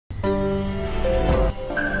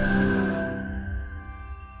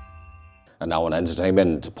And now on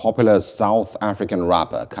entertainment, popular South African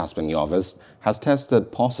rapper Cassper Nyovest has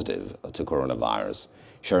tested positive to coronavirus.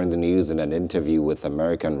 Sharing the news in an interview with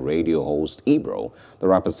American radio host Ebro, the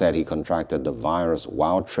rapper said he contracted the virus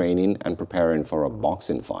while training and preparing for a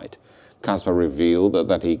boxing fight. Cassper revealed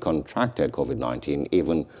that he contracted COVID-19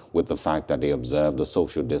 even with the fact that he observed the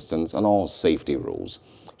social distance and all safety rules.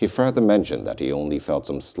 He further mentioned that he only felt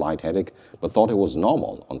some slight headache but thought it was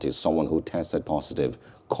normal until someone who tested positive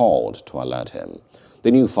called to alert him. The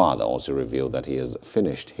new father also revealed that he has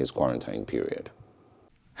finished his quarantine period.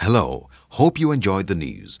 Hello, hope you enjoyed the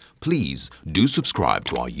news. Please do subscribe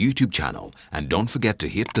to our YouTube channel and don't forget to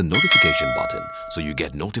hit the notification button so you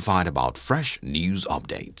get notified about fresh news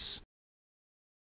updates.